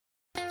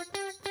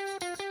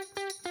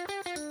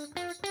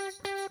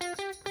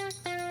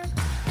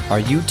Are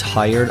you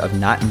tired of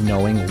not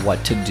knowing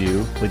what to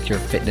do with your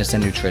fitness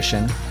and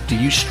nutrition? Do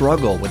you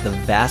struggle with the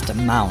vast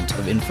amount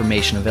of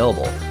information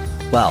available?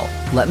 Well,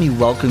 let me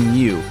welcome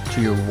you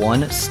to your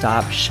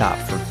one-stop shop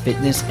for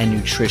fitness and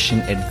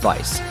nutrition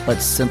advice.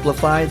 Let's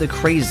simplify the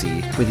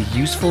crazy with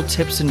useful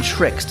tips and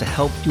tricks to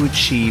help you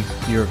achieve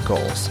your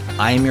goals.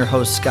 I am your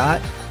host,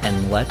 Scott,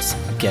 and let's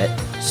get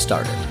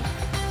started.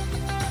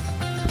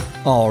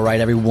 All right,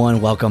 everyone,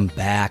 welcome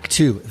back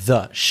to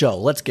the show.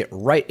 Let's get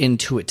right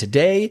into it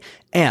today,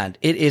 and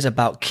it is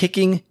about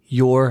kicking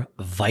your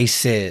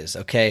vices,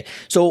 okay?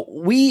 So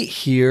we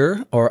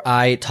hear, or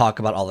I talk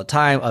about all the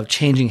time, of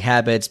changing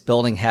habits,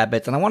 building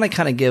habits, and I want to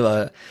kind of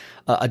give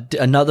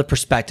another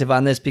perspective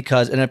on this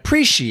because and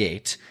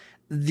appreciate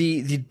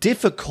the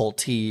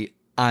difficulty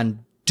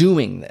on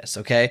doing this,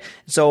 okay?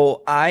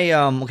 So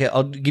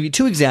I'll give you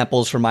two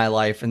examples from my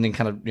life and then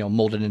kind of,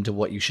 mold it into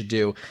what you should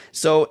do.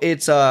 So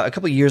it's a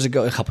couple of years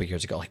ago,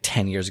 like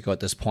 10 years ago at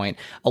this point,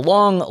 a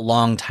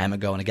long time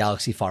ago in a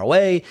galaxy far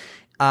away,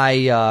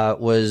 I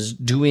was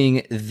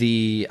starting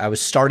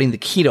the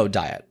keto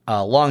diet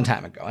a long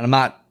time ago. And I'm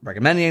not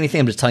recommending anything.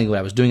 I'm just telling you what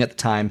I was doing at the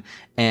time.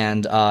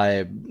 And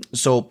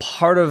so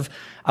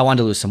I wanted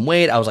to lose some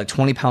weight. I was like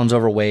 20 pounds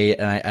overweight.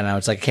 And I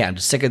was like, okay, I'm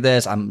just sick of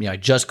this. I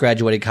just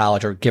graduated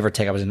college, or give or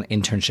take. I was in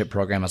an internship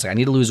program. I was like, I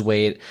need to lose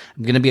weight.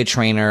 I'm going to be a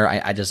trainer.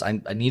 I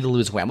need to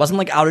lose weight. I wasn't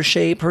like out of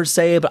shape per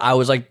se, but I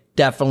was like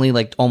definitely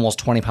like almost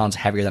 20 pounds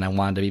heavier than I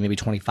wanted to be, maybe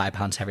 25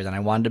 pounds heavier than I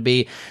wanted to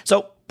be.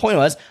 So point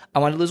was, I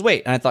wanted to lose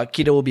weight, and I thought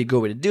keto would be a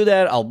good way to do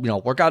that. I'll,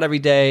 work out every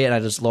day, and I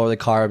just lower the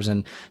carbs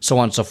and so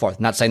on and so forth.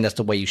 Not saying that's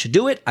the way you should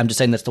do it. I'm just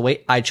saying that's the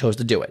way I chose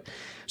to do it.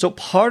 So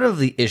part of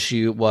the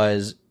issue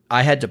was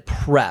I had to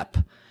prep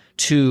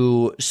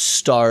to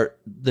start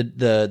the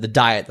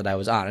diet that I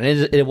was on. And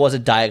it was a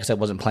diet because I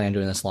wasn't planning on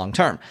doing this long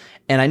term.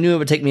 And I knew it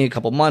would take me a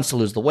couple months to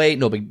lose the weight,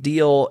 no big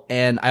deal.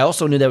 And I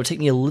also knew that it would take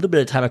me a little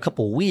bit of time, a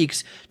couple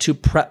weeks, to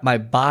prep my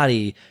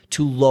body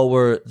to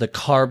lower the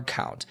carb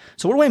count.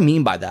 So what do I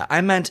mean by that?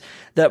 I meant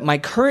that my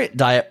current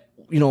diet,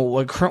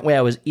 the current way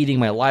I was eating,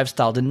 my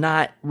lifestyle did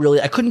not really,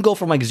 I couldn't go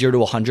from like 0 to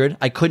 100.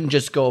 I couldn't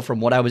just go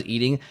from what I was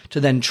eating to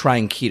then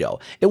trying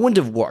keto. It wouldn't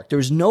have worked. There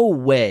was no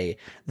way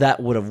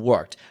that would have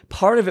worked.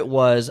 Part of it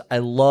was I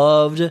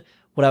loved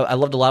a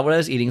lot what I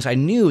was eating. So I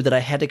knew that I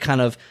had to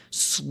kind of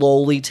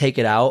slowly take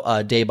it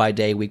out day by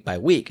day, week by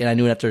week. And I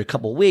knew after a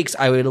couple of weeks,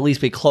 I would at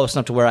least be close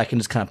enough to where I can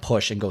just kind of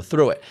push and go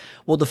through it.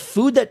 Well, the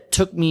food that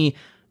took me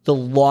the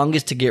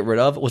longest to get rid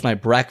of was my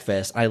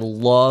breakfast. I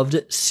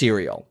loved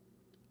cereal.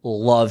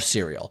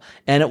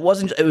 And it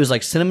was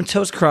like Cinnamon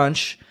Toast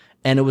Crunch,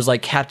 and it was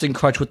like Captain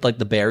Crunch with like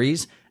the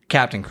berries,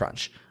 Captain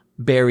Crunch,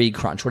 Berry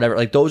Crunch, whatever.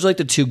 Like those are like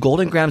the two.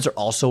 Golden Grams are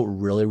also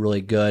really,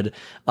 really good.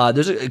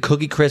 There's a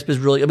Cookie Crisp is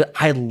really good.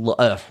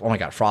 Oh my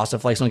God,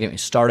 Frosted Flakes, don't get me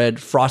started.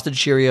 Frosted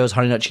Cheerios,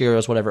 Honey Nut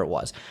Cheerios, whatever it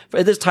was.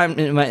 At this time,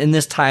 in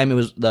this time, it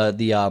was it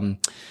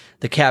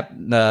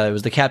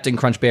was the Captain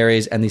Crunch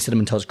Berries and the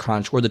Cinnamon Toast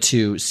Crunch were the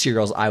two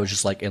cereals I was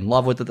just like in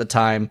love with at the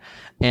time.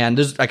 And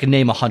I could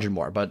name 100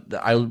 more, but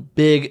I'm a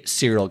big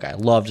cereal guy.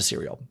 Loved a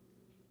cereal.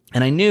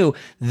 And I knew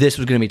this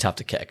was going to be tough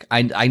to kick.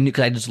 I knew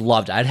because I just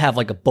loved it. I'd have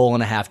like a bowl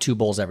and a half, 2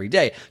 bowls every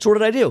day. So what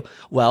did I do?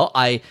 Well,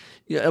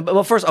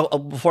 first,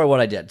 before what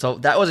I did. So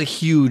that was a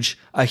huge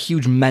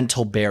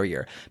mental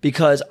barrier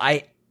because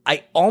I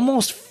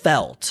almost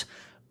felt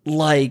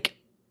like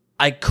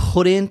I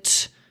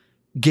couldn't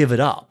give it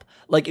up.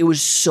 Like it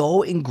was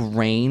so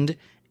ingrained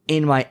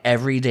in my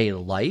everyday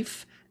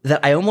life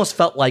that I almost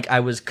felt like I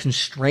was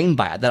constrained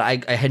by it, that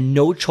I had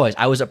no choice.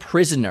 I was a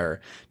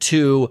prisoner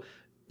to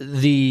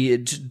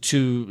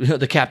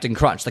the Captain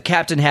Crunch. The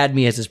captain had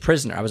me as his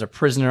prisoner. I was a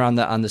prisoner on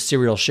the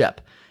cereal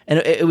ship. And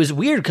it was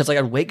weird because like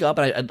I'd wake up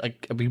and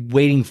I'd be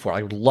waiting for it.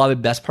 I would love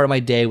it. Best part of my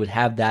day would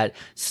have that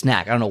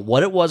snack. I don't know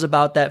what it was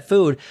about that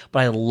food, but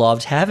I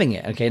loved having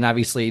it. Okay. And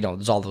obviously,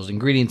 there's all those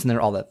ingredients in there,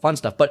 all that fun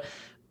stuff. But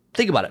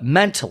think about it.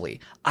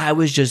 Mentally, I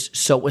was just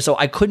so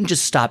I couldn't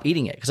just stop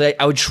eating it because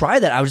I would try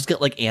that. I would just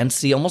get like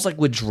antsy, almost like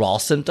withdrawal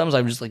symptoms.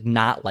 I would just like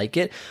not like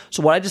it.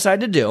 So what I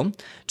decided to do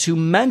to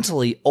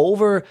mentally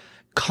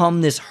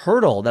overcome this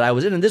hurdle that I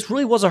was in, and this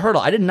really was a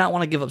hurdle. I did not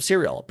want to give up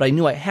cereal, but I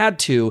knew I had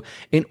to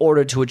in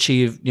order to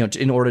achieve,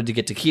 in order to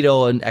get to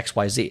keto and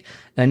XYZ.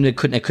 And I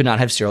could not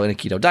have cereal in a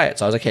keto diet.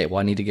 So I was like, hey, well,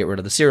 I need to get rid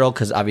of the cereal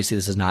because obviously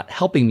this is not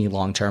helping me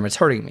long term. It's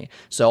hurting me.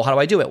 So how do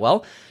I do it?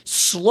 Well,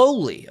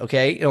 slowly,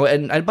 okay?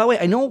 And by the way,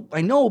 I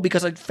know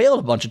because I failed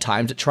a bunch of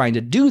times at trying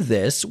to do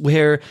this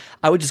where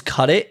I would just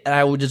cut it and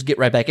I would just get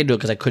right back into it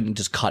because I couldn't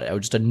just cut it. I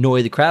would just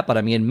annoy the crap out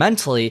of me. And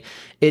mentally,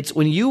 it's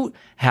when you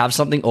have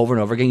something over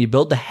and over again, you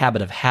build the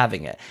habit of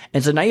having it.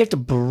 And so now you have to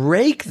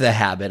break the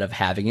habit of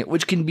having it,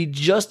 which can be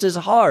just as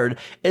hard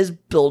as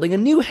building a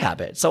new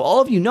habit. So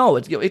all of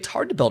it's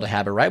hard to build a habit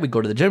habit, right? We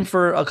go to the gym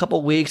for a couple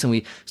of weeks and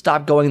we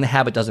stop going, the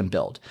habit doesn't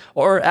build.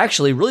 Or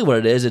actually, really what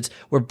it is, it's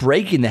we're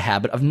breaking the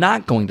habit of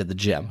not going to the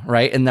gym,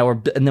 right? And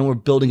then we're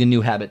building a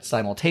new habit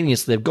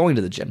simultaneously of going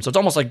to the gym. So it's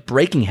almost like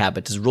breaking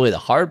habits is really the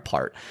hard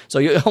part. So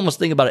you almost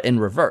think about it in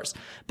reverse.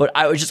 But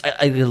I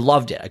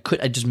loved it.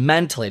 I just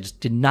mentally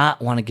did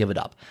not want to give it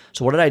up.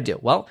 So what did I do?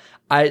 Well,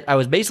 I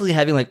was basically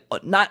having there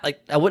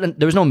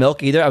was no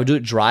milk either. I would do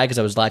it dry because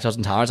I was lactose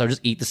intolerant. So I would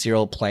just eat the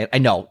cereal plain. I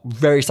know,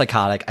 very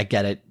psychotic. I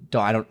get it.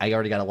 I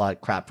already got a lot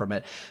of crap from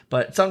it.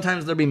 But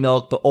sometimes there'd be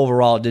milk, but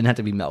overall it didn't have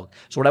to be milk.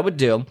 So what I would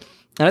do,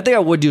 and I think I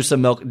would do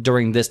some milk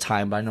during this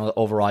time, but I know that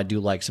overall I do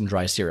like some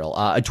dry cereal.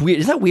 It's weird.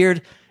 Is that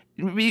weird?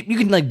 You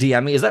can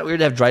DM me. Is that weird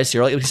to have dry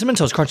cereal? Cinnamon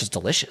Toast Crunch is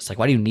delicious. Like,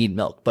 why do you need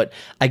milk? But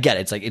I get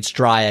it. It's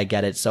dry. I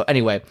get it. So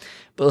anyway,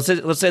 but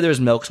let's say there's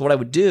milk. So what I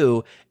would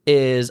do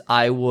is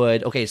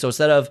so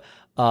instead of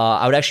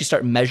I would actually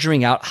start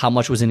measuring out how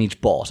much was in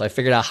each bowl. So I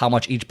figured out how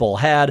much each bowl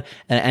had,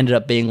 and it ended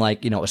up being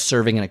a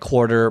serving and a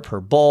quarter per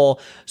bowl.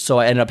 So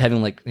I ended up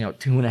having 2.5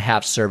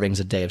 servings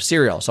a day of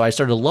cereal. So I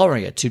started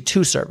lowering it to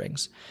 2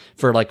 servings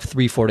for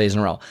 3-4 days in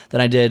a row.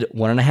 Then I did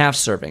 1.5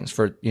 servings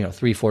for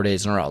 3-4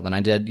 days in a row. Then I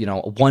did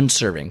 1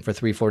 serving for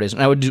 3-4 days.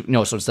 And I would do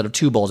so instead of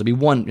 2 bowls, it'd be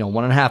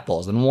 1.5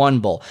 bowls, then 1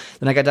 bowl.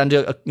 Then I got down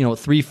to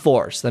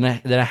 3/4,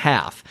 then a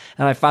half,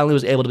 and I finally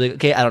was able to be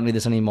okay. I don't need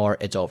this anymore.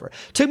 It's over.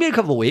 Took me a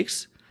couple of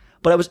weeks.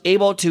 But I was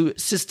able to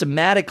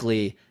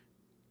systematically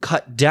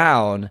cut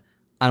down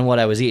on what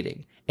I was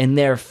eating. And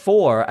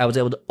therefore, I was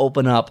able to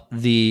open up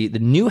the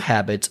new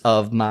habits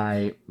of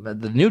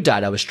the new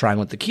diet I was trying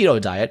with the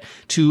keto diet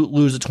to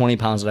lose the 20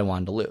 pounds that I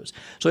wanted to lose.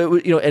 So it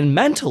was, and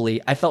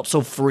mentally, I felt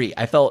so free.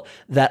 I felt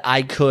that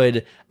I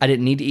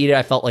didn't need to eat it.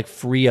 I felt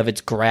free of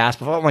its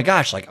grasp. Oh my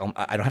gosh, I don't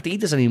have to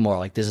eat this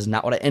anymore. This is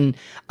not and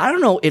I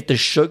don't know if the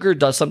sugar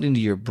does something to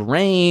your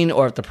brain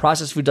or if the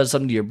processed food does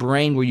something to your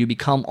brain where you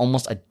become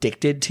almost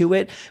addicted to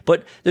it.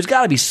 But there's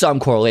got to be some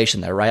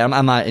correlation there, right?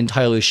 I'm not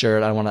entirely sure.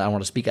 I don't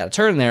want to speak out of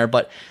turn there,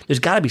 but there's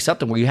got to be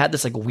something where you had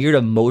this weird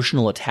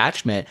emotional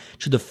attachment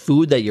to the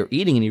food that you're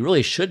eating, and you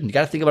really shouldn't. You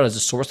got to think about it as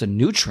a source of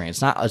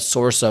nutrients, not a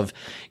source of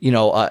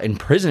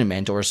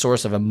imprisonment or a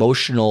source of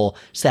emotional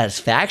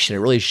satisfaction. It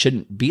really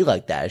shouldn't be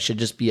like that. It should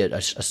just be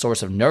a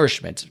source of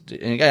nourishment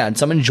and again,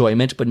 some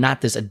enjoyment, but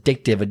not this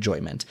addictive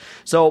enjoyment.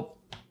 So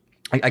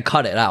I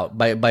cut it out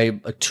by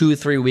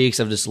 2-3 weeks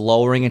of just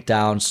lowering it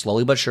down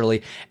slowly but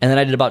surely, and then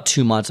I did about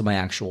 2 months of my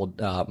actual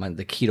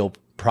the keto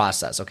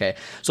process. Okay.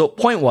 So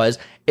point was,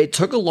 it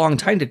took a long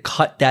time to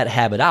cut that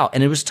habit out,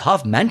 and it was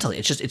tough mentally.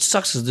 It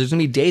sucks because there's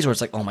gonna be days where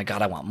it's oh my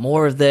God, I want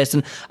more of this.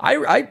 And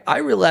I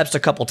relapsed a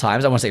couple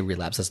times. I want to say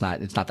relapse. It's not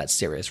that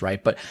serious,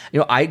 right? But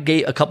I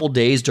gave a couple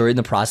days during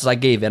the process. I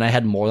gave in. I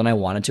had more than I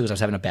wanted to because I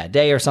was having a bad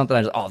day or something.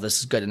 I was, this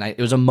is good. And it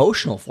was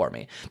emotional for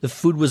me. The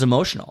food was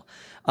emotional.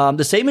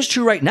 The same is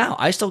true right now.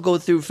 I still go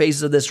through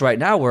phases of this right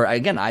now where,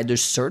 again,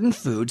 there's certain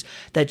foods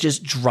that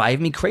just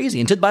drive me crazy.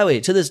 And by the way,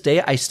 to this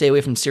day, I stay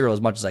away from cereal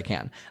as much as I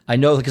can. I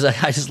know because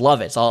I just love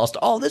it. So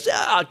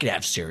I can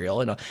have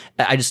cereal.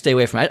 I just stay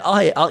away from it.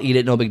 I'll eat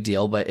it, no big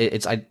deal. But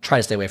I try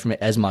to stay away from it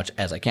as much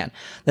as I can.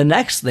 The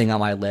next thing on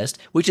my list,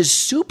 which is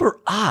super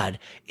odd,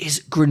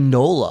 is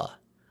granola.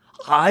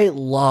 I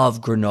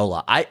love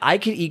granola. I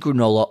can eat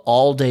granola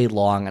all day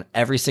long on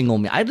every single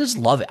meal. I just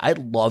love it. I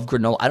love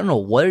granola. I don't know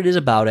what it is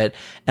about it.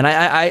 And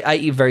I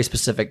eat very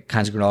specific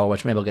kinds of granola,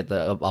 which maybe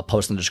I'll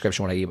post in the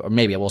description what I eat, or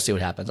maybe we'll see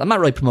what happens. I'm not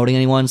really promoting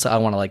anyone, so I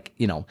don't want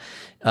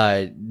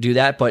to do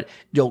that. But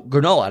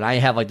granola, and I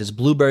have this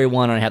blueberry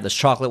one, and I have this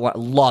chocolate one.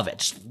 Love it.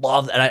 Just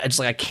love it. And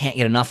I can't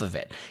get enough of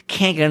it.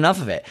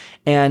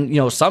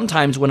 And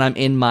sometimes when I'm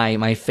in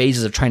my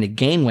phases of trying to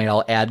gain weight,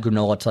 I'll add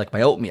granola to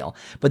my oatmeal.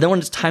 But then when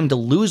it's time to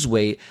lose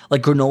weight,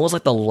 granola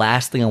is the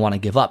last thing I want to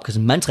give up because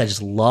mentally I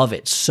just love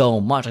it so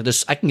much.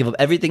 I can give up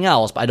everything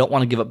else, but I don't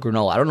want to give up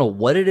granola. I don't know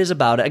what it is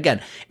about it.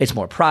 Again, it's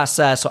more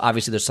processed, so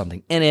obviously there's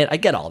something in it. I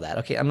get all that.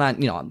 Okay, I'm not,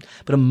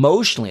 but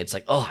emotionally it's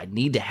I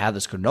need to have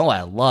this granola.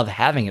 I love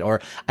having it,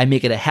 or I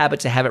make it a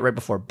habit to have it right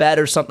before bed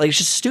or something. It's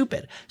just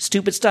stupid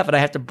stuff, and I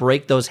have to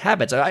break those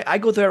habits. I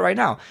go through it right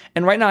now,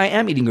 and right now I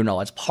am eating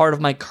granola. It's part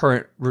of my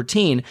current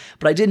routine,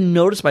 but I didn't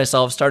notice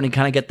myself starting to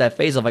kind of get that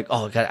phase of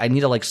oh God, I need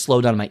to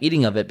slow down my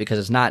eating of it because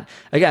it's not.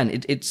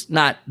 Again, it's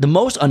not the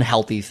most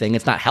unhealthy thing.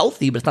 It's not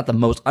healthy, but it's not the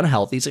most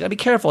unhealthy. So I gotta be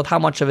careful with how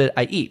much of it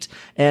I eat.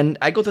 And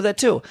I go through that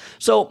too.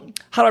 So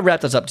how do I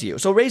wrap this up to you?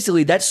 So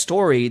basically that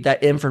story,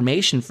 that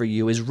information for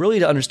you is really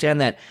to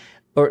understand that,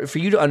 or for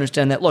you to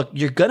understand that, look,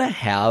 you're gonna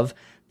have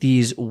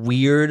these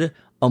weird,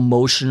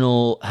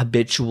 emotional,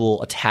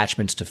 habitual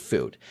attachments to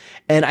food.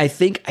 And I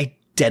think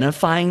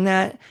identifying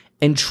that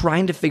and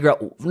trying to figure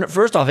out,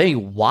 first off,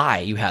 why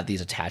you have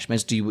these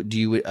attachments. Do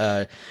you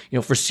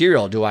for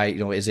cereal,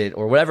 is it,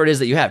 or whatever it is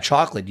that you have,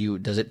 chocolate,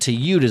 does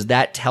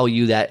that tell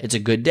you that it's a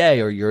good day,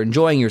 or you're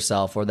enjoying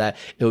yourself, or that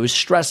it was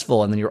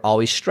stressful and then you're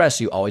always stressed,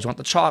 so you always want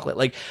the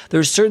chocolate?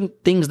 There's certain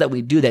things that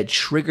we do that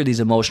trigger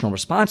these emotional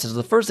responses.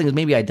 The first thing is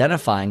maybe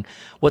identifying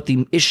what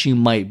the issue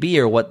might be,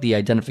 or what the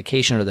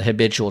identification or the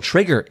habitual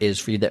trigger is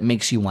for you that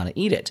makes you want to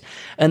eat it.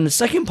 And the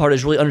second part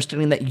is really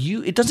understanding that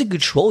it doesn't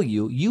control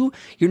you.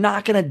 You're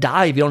not going to die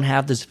die if you don't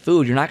have this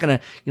food. You're not going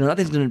to,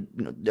 nothing's going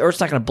to, the earth's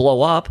not going to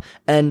blow up.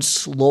 And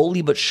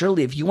slowly but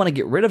surely, if you want to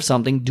get rid of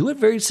something, do it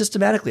very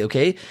systematically,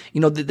 okay?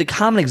 The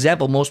common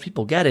example most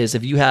people get is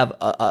if you have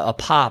a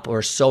pop or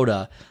a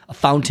soda, a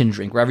fountain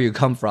drink, wherever you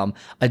come from,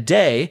 a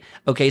day,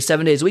 okay,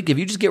 7 days a week, if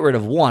you just get rid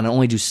of one and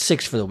only do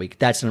 6 for the week,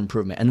 that's an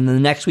improvement. And then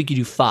the next week you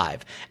do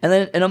 5. And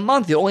then in a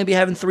month, you'll only be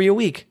having 3 a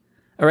week.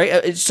 All right,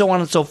 it's so on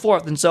and so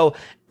forth. And so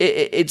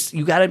it's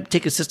you got to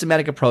take a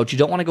systematic approach. You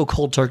don't want to go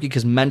cold turkey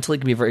because mentally it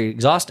can be very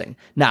exhausting.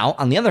 Now,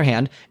 on the other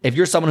hand, if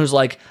you're someone who's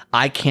like,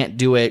 I can't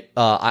do it,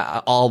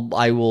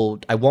 I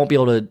won't be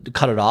able to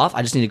cut it off.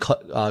 I just need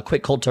to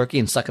quit cold turkey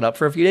and suck it up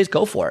for a few days.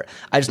 Go for it.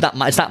 It's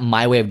not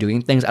my way of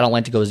doing things. I don't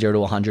like to go 0 to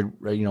 100,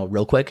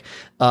 real quick.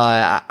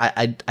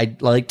 I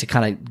like to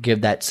kind of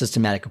give that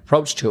systematic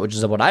approach to it, which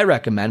is what I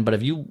recommend. But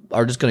if you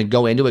are just going to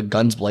go into it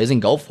guns blazing,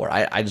 go for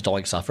it. I just don't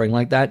like suffering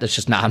like that. That's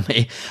just not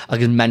me.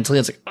 Like mentally,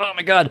 it's like, oh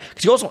my god,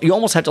 because you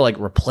almost have to like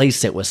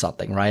replace it with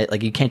something, right?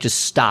 Like you can't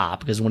just stop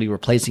because what are you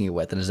replacing it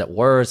with? And is it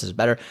worse? Is it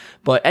better?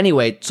 But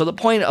anyway, so the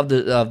point of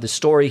the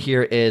story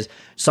here is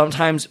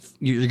sometimes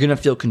you're going to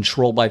feel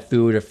controlled by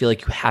food or feel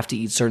like you have to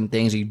eat certain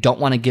things or you don't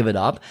want to give it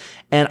up.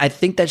 And I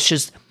think that's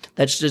just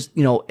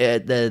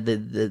the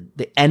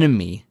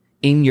enemy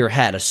in your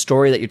head, a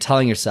story that you're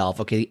telling yourself,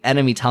 okay, the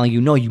enemy telling you,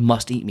 no, you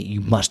must eat me,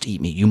 you must eat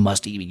me, you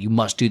must eat me, you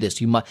must do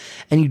this,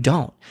 and you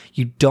don't.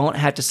 You don't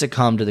have to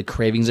succumb to the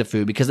cravings of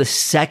food because the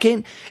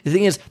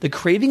thing is, the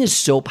craving is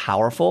so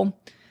powerful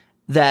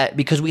that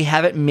because we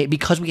haven't made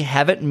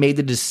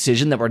the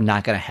decision that we're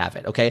not going to have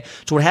it, okay?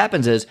 So what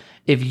happens is,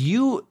 if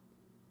you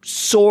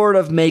sort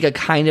of make a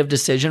kind of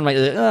decision, right,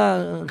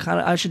 like,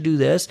 I should do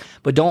this,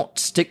 but don't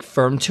stick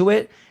firm to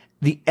it,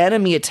 the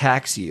enemy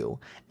attacks you,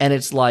 and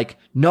it's like,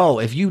 no,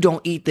 if you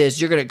don't eat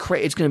this,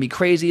 it's gonna be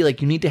crazy.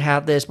 Like you need to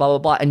have this, blah blah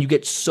blah, and you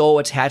get so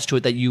attached to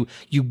it that you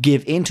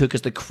give into it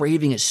because the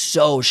craving is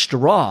so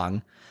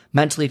strong,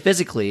 mentally,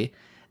 physically,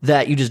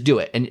 that you just do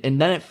it, and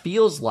then it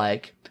feels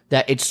like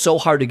that it's so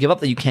hard to give up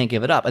that you can't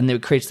give it up, and then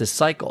it creates this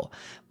cycle.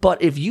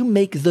 But if you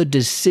make the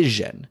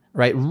decision,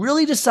 right,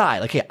 really decide,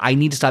 like, hey, I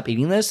need to stop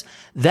eating this,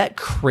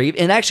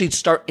 and actually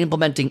start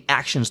implementing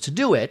actions to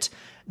do it,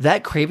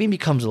 that craving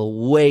becomes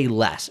way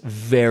less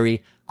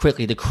very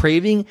quickly. The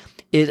craving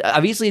is,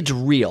 obviously it's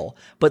real,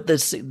 but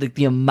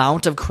the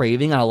amount of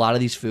craving on a lot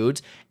of these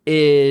foods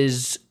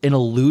is an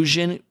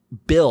illusion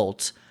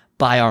built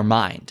by our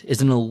mind, that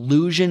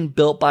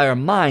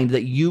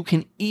you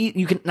can eat,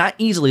 you can not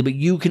easily, but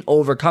you can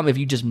overcome if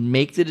you just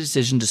make the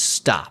decision to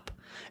stop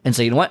and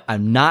say, you know what,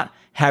 I'm not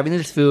having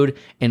this food,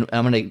 and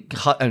I'm going to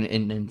cut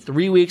in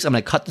 3 weeks. I'm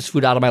going to cut this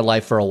food out of my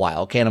life for a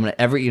while, okay? And I'm going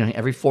to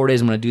every 4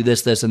 days I'm going to do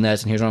this, and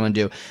this, and here's what I'm going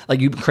to do. Like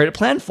you create a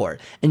plan for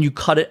it, and you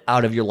cut it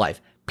out of your life.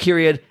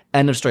 Period.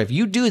 End of story. If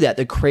you do that,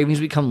 the cravings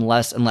become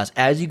less and less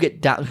as you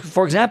get down.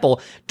 For example,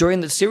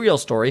 during the cereal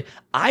story,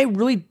 I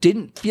really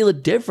didn't feel a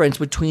difference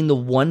between the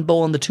 1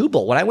 bowl and the 2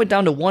 bowl. When I went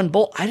down to 1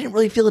 bowl, I didn't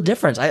really feel a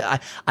difference. I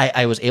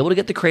was able to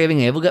get the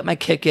craving, able to get my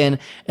kick in,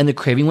 and the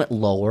craving went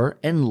lower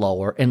and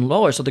lower and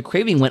lower. So the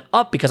craving went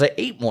up because I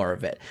ate more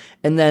of it.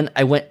 And then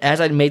as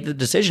I made the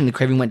decision, the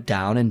craving went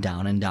down and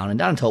down and down and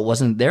down until it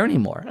wasn't there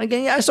anymore. And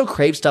again, yeah, I still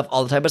crave stuff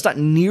all the time, but it's not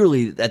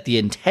nearly at the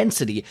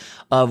intensity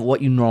of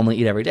what you normally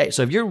eat every day.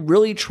 So if you're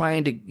really trying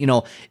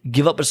to,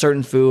 give up a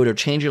certain food or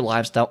change your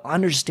lifestyle,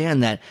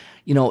 understand that,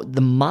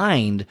 the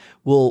mind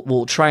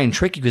will try and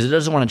trick you because it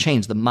doesn't want to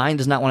change. The mind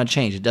does not want to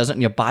change.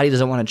 Your body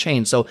doesn't want to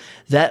change. So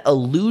that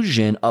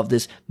illusion of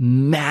this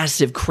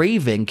massive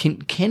craving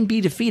can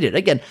be defeated.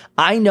 Again,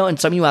 I know, and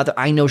some of you out there,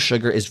 I know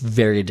sugar is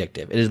very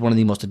addictive. It is one of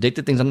the most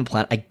addictive things on the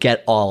planet. I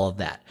get all of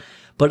that.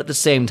 But at the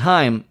same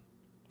time,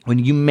 when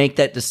you make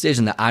that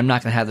decision that I'm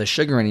not going to have the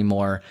sugar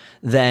anymore,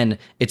 then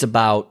it's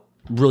about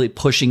really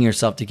pushing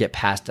yourself to get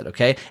past it,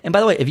 okay? And by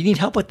the way, if you need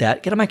help with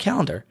that, get on my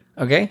calendar,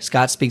 okay?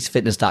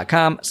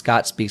 ScottSpeaksFitness.com,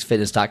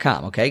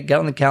 ScottSpeaksFitness.com, okay? Get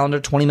on the calendar,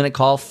 20-minute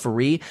call,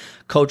 free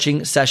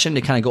coaching session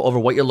to kind of go over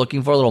what you're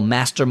looking for, a little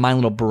mastermind,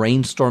 little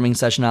brainstorming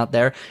session out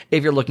there.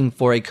 If you're looking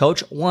for a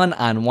coach,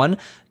 one-on-one,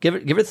 give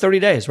it 30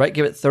 days, right?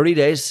 Give it 30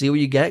 days, see what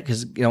you get,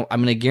 because I'm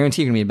going to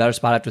guarantee you're going to be in a better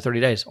spot after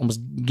 30 days, almost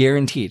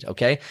guaranteed,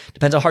 okay?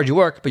 Depends how hard you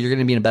work, but you're going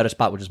to be in a better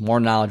spot, which is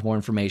more knowledge, more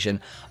information,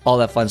 all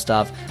that fun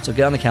stuff. So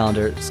get on the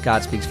calendar,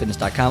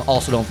 ScottSpeaksFitness.com.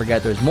 Also, don't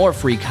forget there's more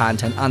free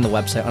content on the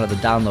website under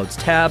the Downloads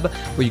tab,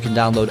 where you can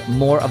download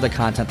more of the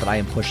content that I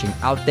am pushing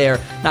out there,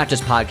 not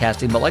just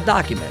podcasting, but like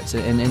documents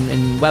and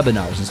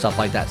webinars and stuff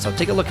like that. So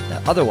take a look at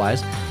that.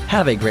 Otherwise,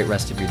 have a great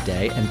rest of your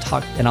day,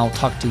 and I'll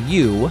talk to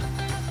you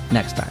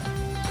next time.